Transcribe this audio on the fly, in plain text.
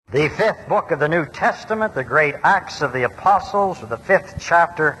The fifth book of the New Testament, the great Acts of the Apostles, the 5th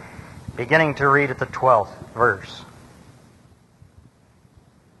chapter, beginning to read at the 12th verse.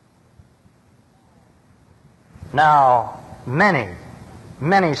 Now, many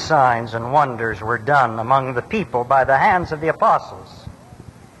signs and wonders were done among the people by the hands of the apostles.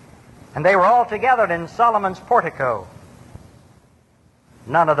 And they were all together in Solomon's portico.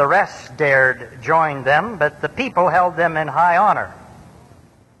 None of the rest dared join them, but the people held them in high honor.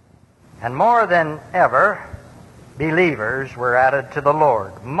 And more than ever, believers were added to the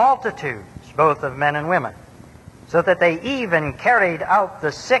Lord, multitudes, both of men and women, so that they even carried out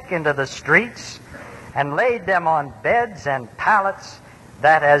the sick into the streets and laid them on beds and pallets,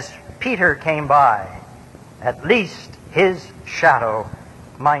 that as Peter came by, at least his shadow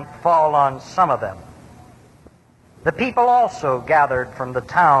might fall on some of them. The people also gathered from the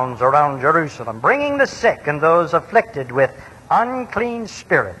towns around Jerusalem, bringing the sick and those afflicted with unclean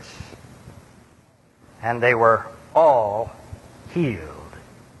spirits, and they were all healed.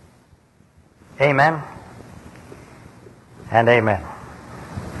 Amen and amen.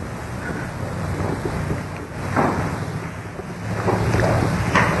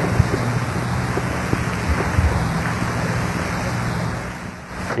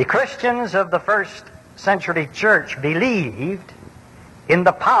 The Christians of the first century church believed in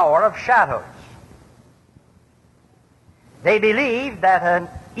the power of shadows. They believed that an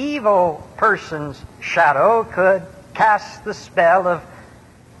evil person's shadow could cast the spell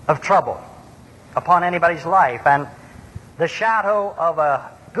of trouble upon anybody's life, and the shadow of a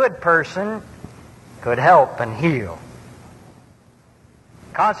good person could help and heal.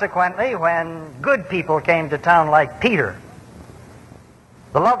 Consequently, when good people came to town like Peter,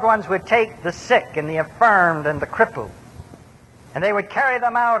 the loved ones would take the sick and the infirmed and the crippled, and they would carry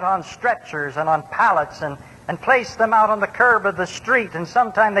them out on stretchers and on pallets and place them out on the curb of the street, and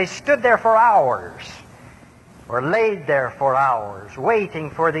sometimes they stood there for hours or laid there for hours waiting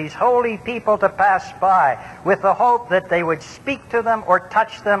for these holy people to pass by with the hope that they would speak to them or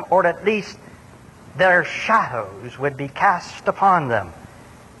touch them, or at least their shadows would be cast upon them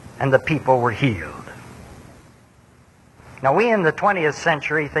and the people were healed. Now, we in the 20th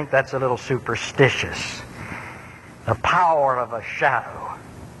century think that's a little superstitious. The power of a shadow.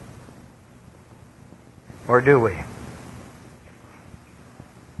 Or do we?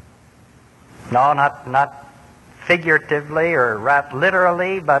 No, not figuratively or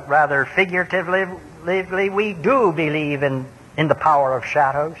literally, but rather figuratively. We do believe in the power of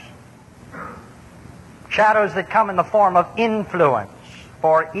shadows. Shadows that come in the form of influence.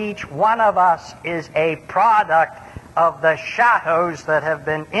 For each one of us is a product of the shadows that have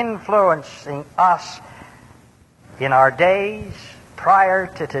been influencing us in our days, prior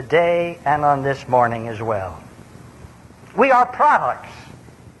to today, and on this morning as well. We are products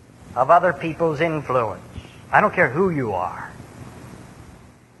of other people's influence. I don't care who you are.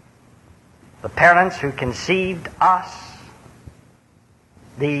 The parents who conceived us,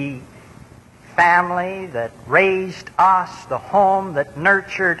 the family that raised us, the home that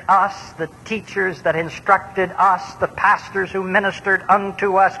nurtured us, the teachers that instructed us, the pastors who ministered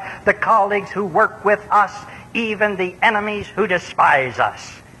unto us, the colleagues who work with us, even the enemies who despise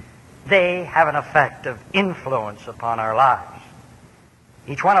us. They have an effect of influence upon our lives.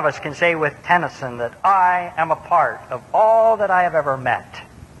 Each one of us can say with Tennyson that I am a part of all that I have ever met.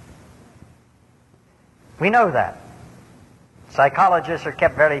 We know that. Psychologists are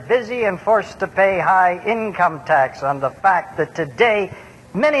kept very busy and forced to pay high income tax on the fact that today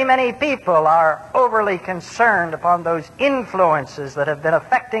many people are overly concerned upon those influences that have been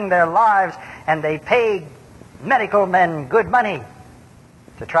affecting their lives, and they pay medical men good money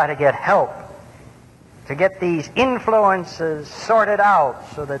to try to get help, to get these influences sorted out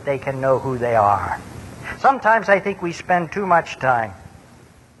so that they can know who they are. Sometimes I think we spend too much time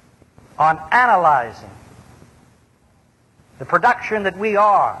on analyzing the production that we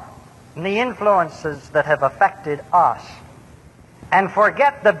are and the influences that have affected us, and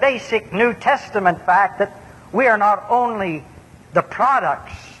forget the basic New Testament fact that we are not only the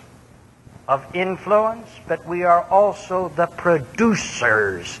products of influence, but we are also the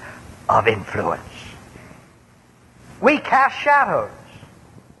producers of influence. We cast shadows.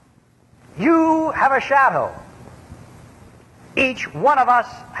 You have a shadow. Each one of us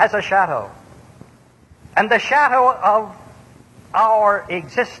has a shadow. And the shadow of our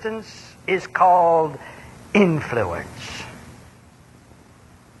existence is called influence.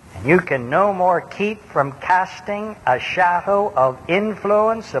 And you can no more keep from casting a shadow of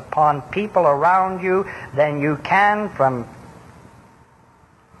influence upon people around you than you can from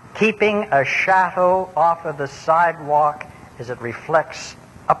keeping a shadow off of the sidewalk as it reflects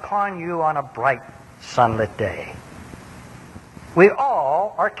upon you on a bright sunlit day. We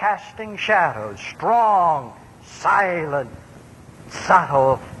all are casting shadows, strong, silent,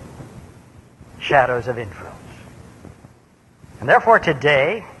 subtle shadows of influence. And therefore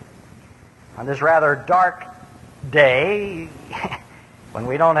today, on this rather dark day, when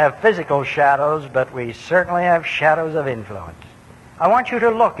we don't have physical shadows, but we certainly have shadows of influence, I want you to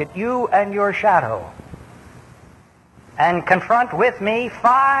look at you and your shadow and confront with me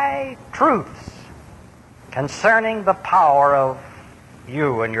 5 truths concerning the power of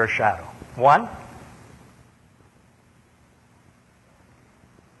you and your shadow. 1,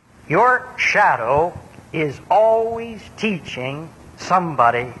 your shadow is always teaching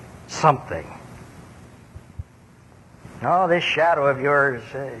somebody something. No, this shadow of yours,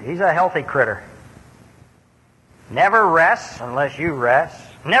 he's a healthy critter. Never rests unless you rest.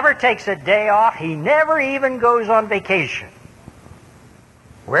 Never takes a day off. He never even goes on vacation.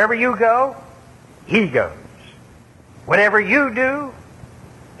 Wherever you go, he goes. Whatever you do,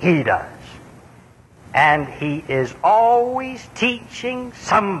 he does. And he is always teaching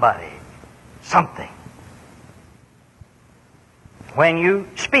somebody something. When you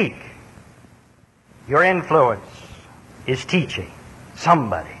speak, your influence is teaching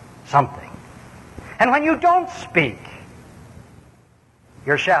somebody something. And when you don't speak,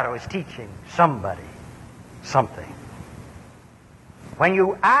 your shadow is teaching somebody something. When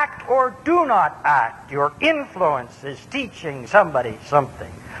you act or do not act, your influence is teaching somebody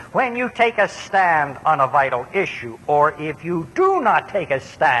something. When you take a stand on a vital issue, or if you do not take a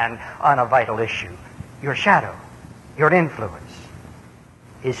stand on a vital issue, your shadow, your influence,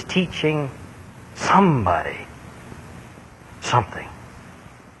 is teaching somebody something.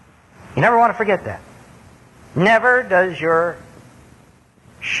 You never want to forget that. Never does your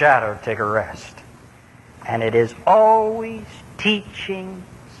shadow take a rest. And it is always teaching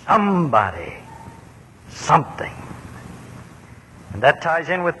somebody something. And that ties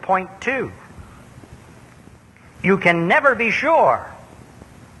in with point 2. You can never be sure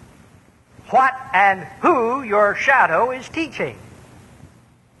what and who your shadow is teaching.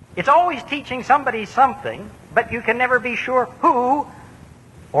 It's always teaching somebody something, but you can never be sure who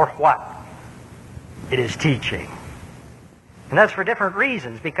or what it is teaching. And that's for different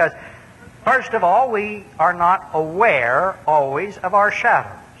reasons, because first of all, we are not aware always of our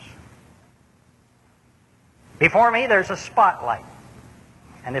shadows. Before me, there's a spotlight.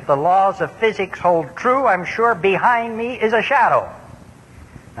 And if the laws of physics hold true, I'm sure behind me is a shadow.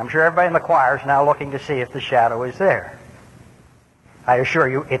 I'm sure everybody in the choir is now looking to see if the shadow is there. I assure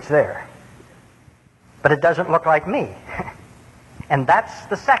you, it's there. But it doesn't look like me. And that's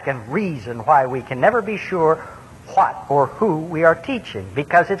the second reason why we can never be sure what or who we are teaching,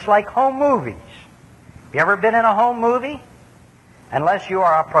 because it's like home movies. Have you ever been in a home movie? Unless you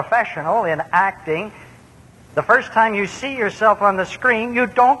are a professional in acting, the first time you see yourself on the screen, you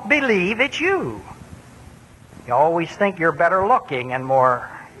don't believe it's you. You always think you're better looking and more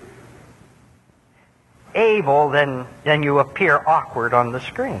able than you appear awkward on the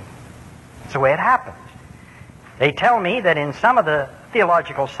screen. That's the way it happens. They tell me that in some of the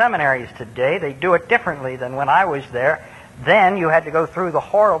theological seminaries today, they do it differently than when I was there. Then you had to go through the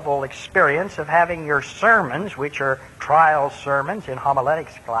horrible experience of having your sermons, which are trial sermons in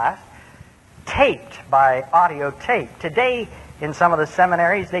homiletics class, taped by audio tape. Today, in some of the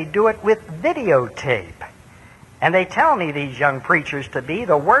seminaries, they do it with videotape. And they tell me, these young preachers, to be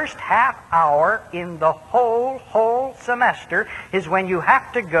the worst half hour in the whole semester is when you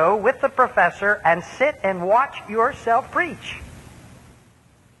have to go with the professor and sit and watch yourself preach.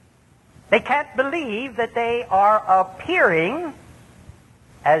 They can't believe that they are appearing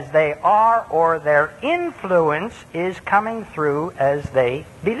as they are, or their influence is coming through as they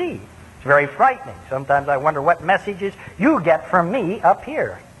believe. It's very frightening. Sometimes I wonder what messages you get from me up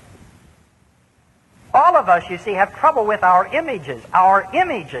here. All of us, you see, have trouble with our images. Our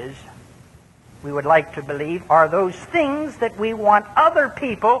images, we would like to believe, are those things that we want other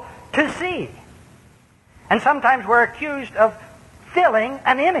people to see. And sometimes we're accused of filling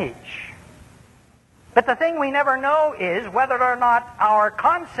an image. But the thing we never know is whether or not our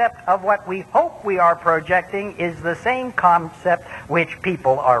concept of what we hope we are projecting is the same concept which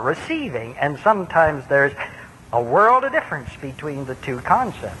people are receiving. And sometimes there's a world of difference between the two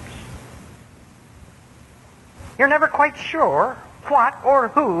concepts. You're never quite sure what or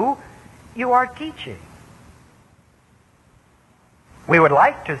who you are teaching. We would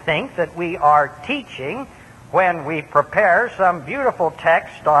like to think that we are teaching when we prepare some beautiful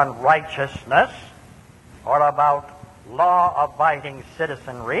text on righteousness or about law-abiding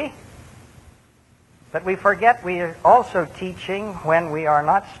citizenry. But we forget we are also teaching when we are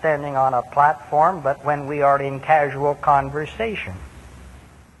not standing on a platform, but when we are in casual conversation.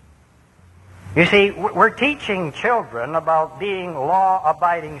 You see, we're teaching children about being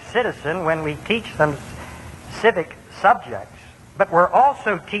law-abiding citizens when we teach them civic subjects. But we're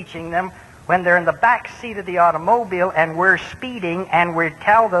also teaching them when they're in the back seat of the automobile and we're speeding and we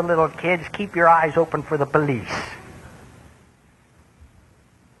tell the little kids, keep your eyes open for the police.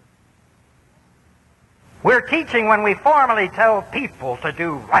 We're teaching when we formally tell people to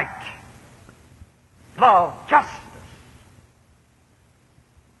do right, love justice,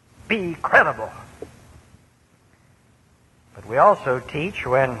 be credible. But we also teach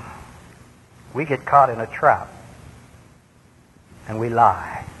when we get caught in a trap and we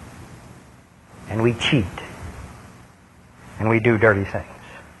lie and we cheat and we do dirty things.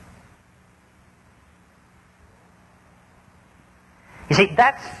 You see,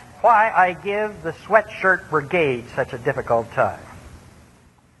 that's why I give the sweatshirt brigade such a difficult time.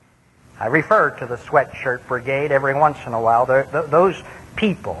 I refer to the sweatshirt brigade every once in a while. Those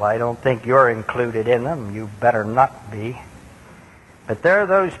people, I don't think you're included in them. You better not be. But there are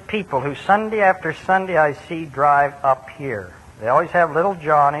those people who Sunday after Sunday I see drive up here. They always have little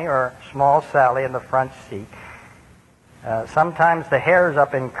Johnny or small Sally in the front seat. Sometimes the hair's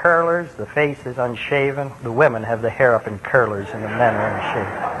up in curlers, the face is unshaven. The women have the hair up in curlers and the men are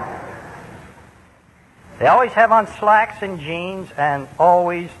unshaven. They always have on slacks and jeans and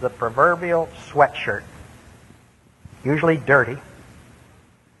always the proverbial sweatshirt, usually dirty.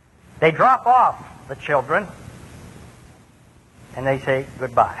 They drop off the children and they say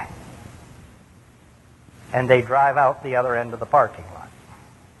goodbye. And they drive out the other end of the parking lot.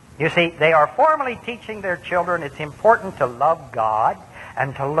 You see, they are formally teaching their children it's important to love God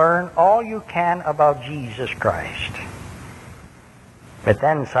and to learn all you can about Jesus Christ. But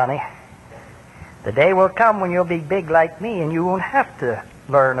then, Sonny, the day will come when you'll be big like me and you won't have to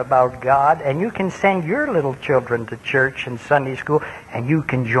learn about God, and you can send your little children to church and Sunday school and you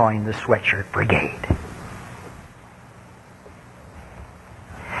can join the sweatshirt brigade.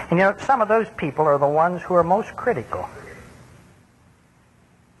 And you know, some of those people are the ones who are most critical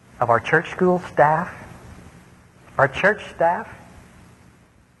of our church school staff, our church staff,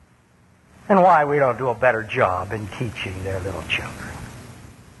 and why we don't do a better job in teaching their little children.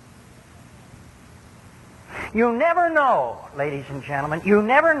 You never know, ladies and gentlemen, you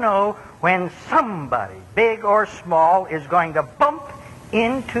never know when somebody, big or small, is going to bump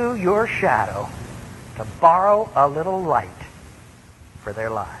into your shadow to borrow a little light for their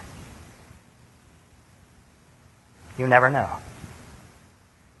lives. You never know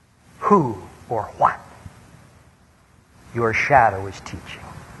who or what your shadow is teaching.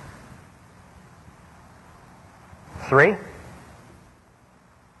 3,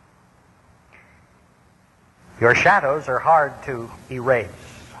 your shadows are hard to erase.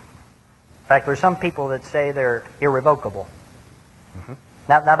 In fact, there are some people that say they're irrevocable.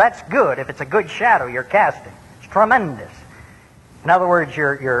 Now that's good if it's a good shadow you're casting. It's tremendous. In other words,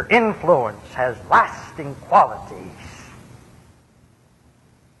 your influence has lasting qualities.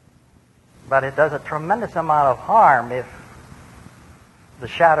 But it does a tremendous amount of harm if the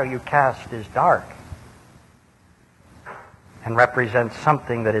shadow you cast is dark and represents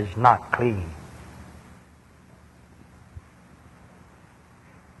something that is not clean.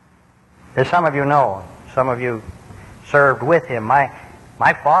 As some of you know, some of you served with him. My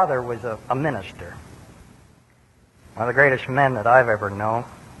father was a minister, one of the greatest men that I've ever known.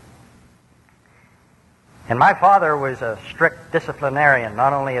 And my father was a strict disciplinarian,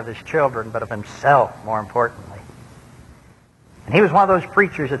 not only of his children, but of himself, more importantly. And he was one of those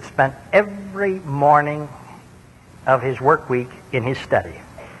preachers that spent every morning of his work week in his study.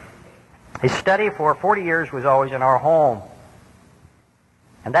 His study for 40 years was always in our home.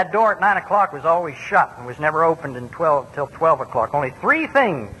 And that door at 9 o'clock was always shut and was never opened until 12 o'clock. Only 3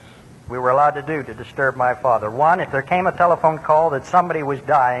 things we were allowed to do to disturb my father. 1, if there came a telephone call that somebody was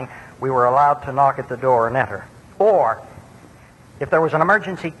dying, we were allowed to knock at the door and enter. Or, if there was an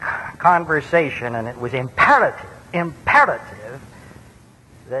emergency conversation and it was imperative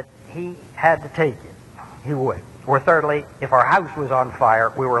that he had to take it, he would. Or thirdly, if our house was on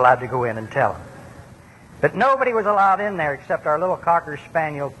fire, we were allowed to go in and tell him. But nobody was allowed in there except our little Cocker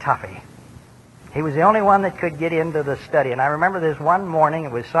Spaniel, Tuffy. He was the only one that could get into the study. And I remember this one morning,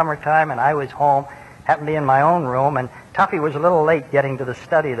 it was summertime, and I was home, happened to be in my own room, and Tuffy was a little late getting to the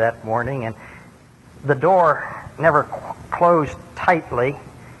study that morning, and the door never closed tightly,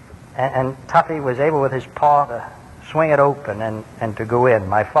 and Tuffy was able with his paw to swing it open and to go in.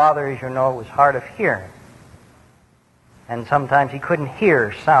 My father, as you know, was hard of hearing. and sometimes he couldn't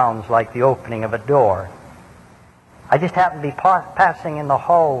hear sounds like the opening of a door. I just happened to be passing in the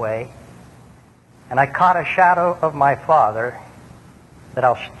hallway, and I caught a shadow of my father that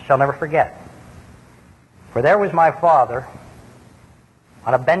I shall never forget. For there was my father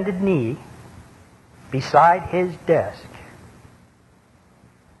on a bended knee beside his desk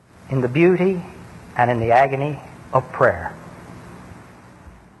in the beauty and in the agony of prayer.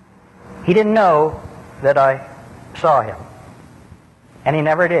 He didn't know that I saw him, and he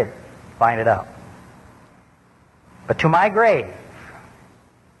never did find it out. But to my grave,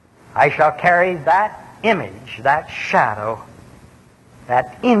 I shall carry that image, that shadow,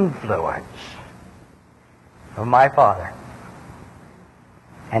 that influence of my father.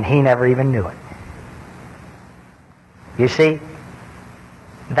 And he never even knew it. You see,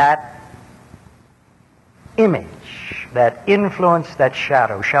 that image, that influence, that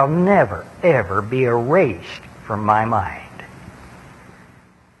shadow shall never, ever be erased from my mind.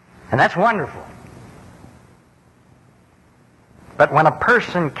 And that's wonderful. But when a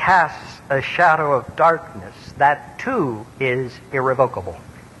person casts a shadow of darkness, that too is irrevocable.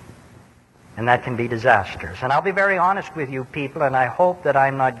 And that can be disastrous. And I'll be very honest with you people, and I hope that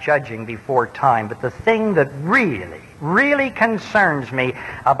I'm not judging before time, but the thing that really, really concerns me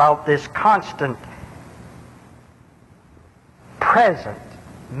about this constant, present,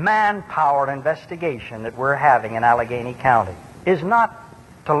 manpower investigation that we're having in Allegheny County is not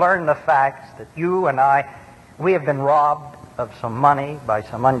to learn the facts that you and we have been robbed of some money by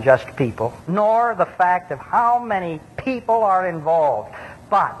some unjust people, nor the fact of how many people are involved.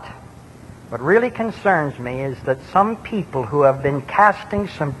 But what really concerns me is that some people who have been casting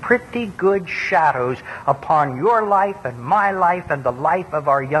some pretty good shadows upon your life and my life and the life of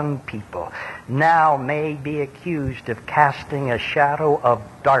our young people now may be accused of casting a shadow of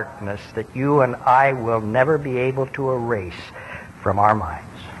darkness that you and I will never be able to erase from our minds.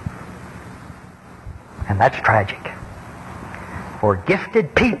 And that's tragic. For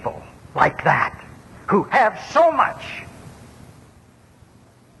gifted people like that, who have so much,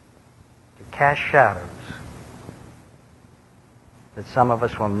 to cast shadows that some of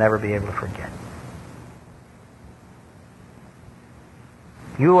us will never be able to forget.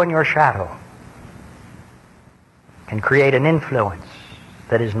 You and your shadow can create an influence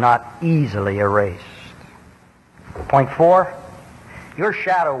that is not easily erased. Point 4, your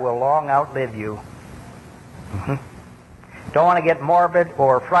shadow will long outlive you. Don't want to get morbid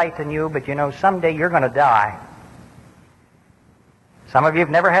or frighten you, but you know, someday you're going to die. Some of you have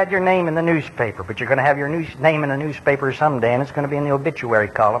never had your name in the newspaper, but you're going to have your name in the newspaper someday, and it's going to be in the obituary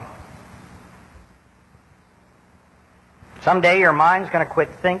column. Someday your mind's going to quit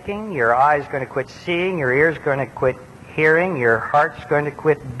thinking, your eye's going to quit seeing, your ear's going to quit hearing, your heart's going to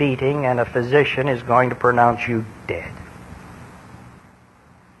quit beating, and a physician is going to pronounce you dead.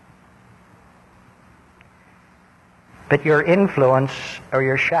 But your influence or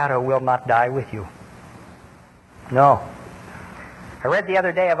your shadow will not die with you. No. I read the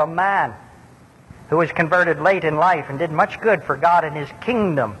other day of a man who was converted late in life and did much good for God and His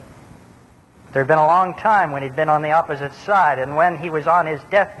kingdom. There had been a long time when he'd been on the opposite side, and when he was on his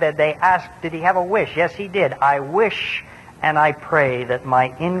deathbed, they asked, did he have a wish? Yes, he did. I wish and I pray that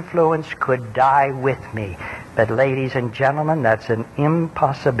my influence could die with me. But ladies and gentlemen, that's an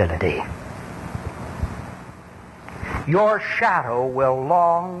impossibility. Your shadow will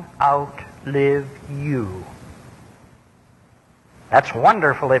long outlive you. That's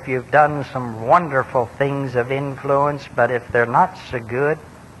wonderful if you've done some wonderful things of influence, but if they're not so good,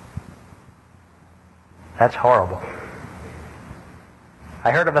 that's horrible.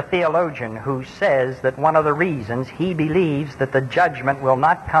 I heard of a theologian who says that one of the reasons he believes that the judgment will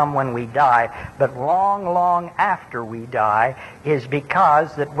not come when we die, but long, long after we die, is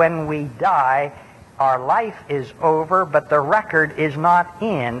because that when we die, our life is over, but the record is not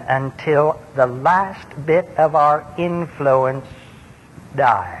in until the last bit of our influence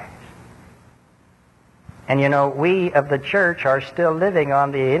dies. And you know, we of the church are still living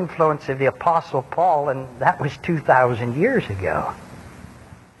on the influence of the Apostle Paul, and that was 2,000 years ago.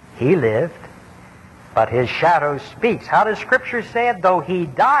 He lived, but his shadow speaks. How does Scripture say it? Though he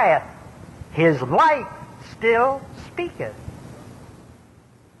dieth, his life still speaketh.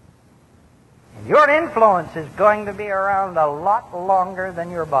 And your influence is going to be around a lot longer than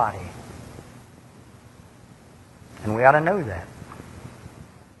your body. And we ought to know that.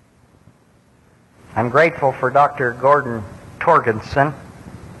 I'm grateful for Dr. Gordon Torgenson.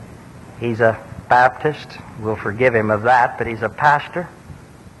 He's a Baptist. We'll forgive him of that, but he's a pastor.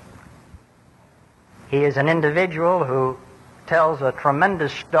 He is an individual who tells a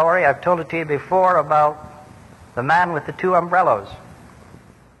tremendous story. I've told it to you before about the man with the two umbrellas.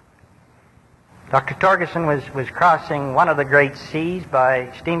 Dr. Torgerson was crossing one of the great seas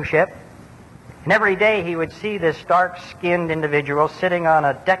by steamship, and every day he would see this dark-skinned individual sitting on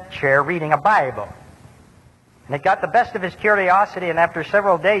a deck chair reading a Bible. And it got the best of his curiosity, and after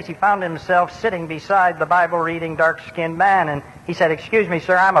several days he found himself sitting beside the Bible-reading dark-skinned man, and he said, "Excuse me,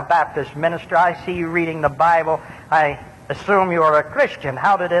 sir, I'm a Baptist minister. I see you reading the Bible. I assume you're a Christian.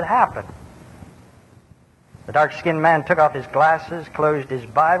 How did it happen?" The dark-skinned man took off his glasses, closed his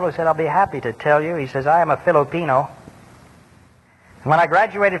Bible, and said, "I'll be happy to tell you." He says, "I am a Filipino. And when I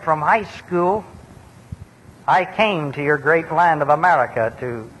graduated from high school, I came to your great land of America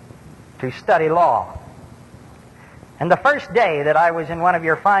to study law. And the first day that I was in one of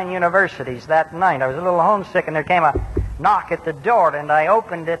your fine universities that night, I was a little homesick, and there came a knock at the door, and I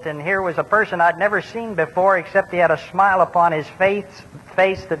opened it, and here was a person I'd never seen before, except he had a smile upon his face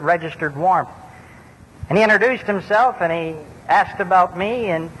that registered warmth. And he introduced himself, and he asked about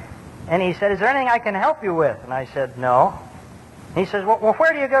me, and he said, "Is there anything I can help you with?" And I said, "No." He says, well,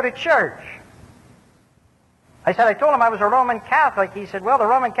 where do you go to church?" I said, I told him I was a Roman Catholic. He said, "Well, the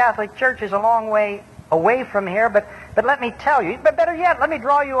Roman Catholic Church is a long way away from here, but let me tell you, but better yet, let me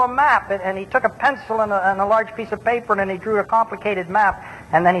draw you a map." And he took a pencil and a large piece of paper, and he drew a complicated map,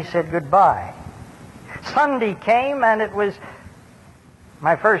 and then he said goodbye. Sunday came, and it was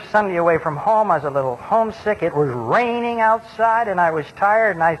my first Sunday away from home. I was a little homesick. It was raining outside, and I was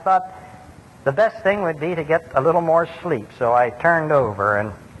tired, and I thought the best thing would be to get a little more sleep. So I turned over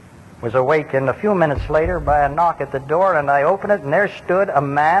and was awakened a few minutes later by a knock at the door, and I opened it, and there stood a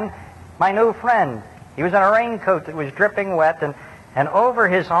man, my new friend. He was in a raincoat that was dripping wet, and over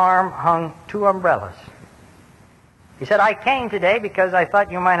his arm hung two umbrellas. He said, "I came today because I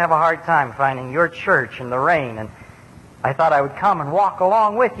thought you might have a hard time finding your church in the rain, and I thought I would come and walk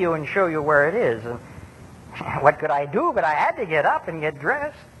along with you and show you where it is." And what could I do? But I had to get up and get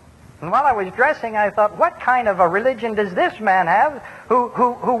dressed. And while I was dressing, I thought, what kind of a religion does this man have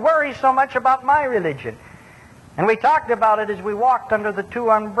who worries so much about my religion? And we talked about it as we walked under the two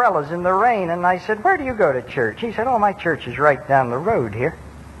umbrellas in the rain, and I said, "Where do you go to church?" He said, "Oh, my church is right down the road here."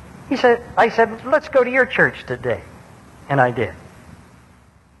 I said, "Let's go to your church today." And I did.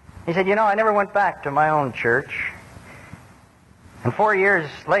 He said, "I never went back to my own church." And 4 years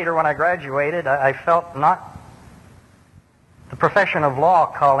later, when I graduated, I felt not the profession of law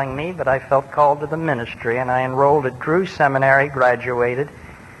calling me, but I felt called to the ministry, and I enrolled at Drew Seminary, graduated.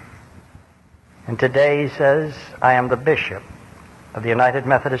 And today, he says, I am the bishop of the United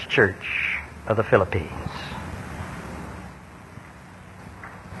Methodist Church of the Philippines.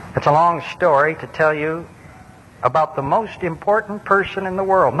 It's a long story to tell you about the most important person in the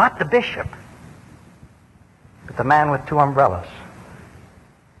world, not the bishop, but the man with two umbrellas.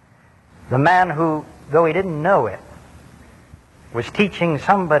 The man who, though he didn't know it, was teaching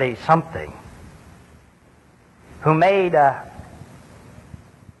somebody something, who made an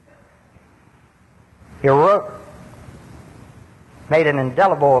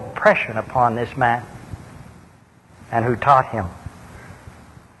indelible impression upon this man, and who taught him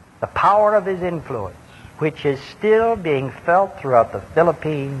the power of his influence, which is still being felt throughout the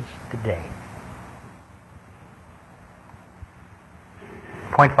Philippines today.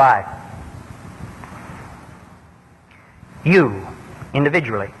 Point 5. You,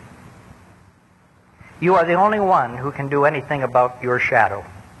 individually, you are the only one who can do anything about your shadow.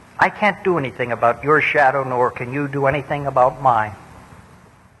 I can't do anything about your shadow, nor can you do anything about mine.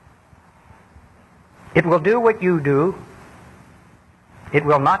 It will do what you do. It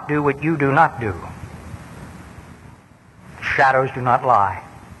will not do what you do not do. Shadows do not lie.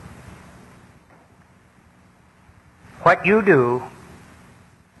 What you do,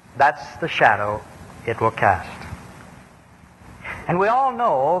 that's the shadow it will cast. And we all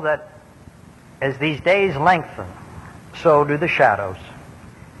know that as these days lengthen, so do the shadows,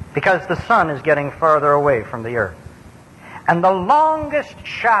 because the sun is getting further away from the earth. And the longest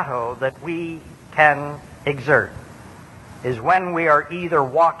shadow that we can exert is when we are either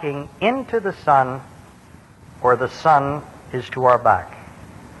walking into the sun or the sun is to our back.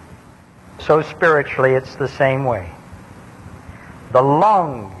 So spiritually, it's the same way. The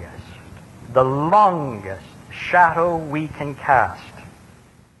longest shadow we can cast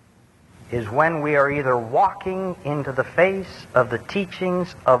is when we are either walking into the face of the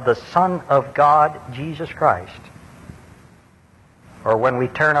teachings of the Son of God, Jesus Christ, or when we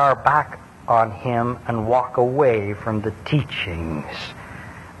turn our back on Him and walk away from the teachings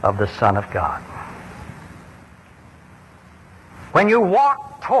of the Son of God. When you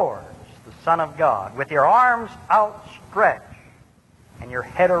walk towards the Son of God with your arms outstretched and your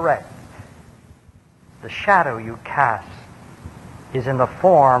head erect, the shadow you cast is in the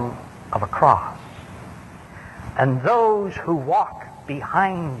form of a cross. And those who walk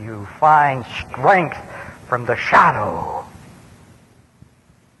behind you find strength from the shadow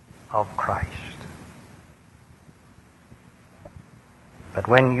of Christ. But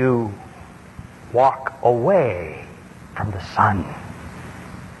when you walk away from the sun,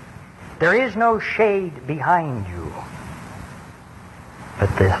 there is no shade behind you, but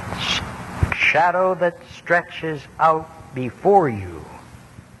the shadow that stretches out before you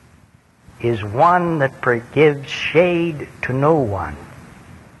is one that gives shade to no one,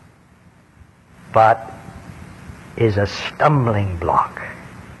 but is a stumbling block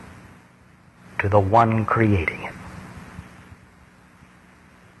to the one creating it.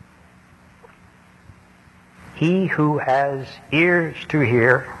 He who has ears to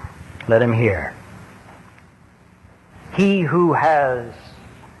hear, let him hear. He who has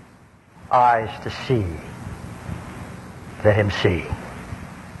eyes to see, let him see.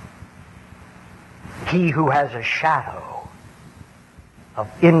 He who has a shadow of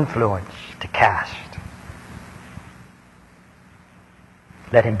influence to cast,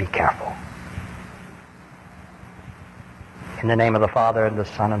 let him be careful. In the name of the Father, and the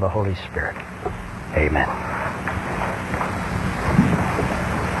Son, and the Holy Spirit. Amen.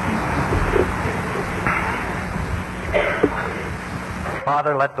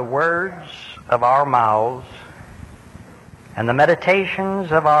 Father, let the words of our mouths and the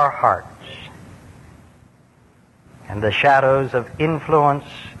meditations of our hearts and the shadows of influence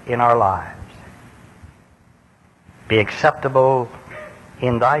in our lives be acceptable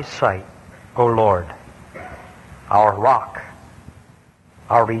in thy sight, O Lord, our rock,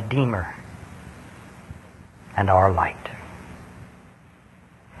 our Redeemer, and our light.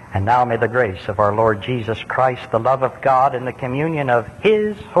 And now may the grace of our Lord Jesus Christ, the love of God, and the communion of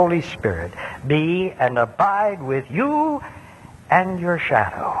His Holy Spirit be and abide with you and your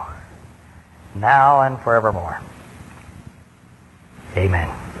shadow, now and forevermore.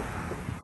 Amen.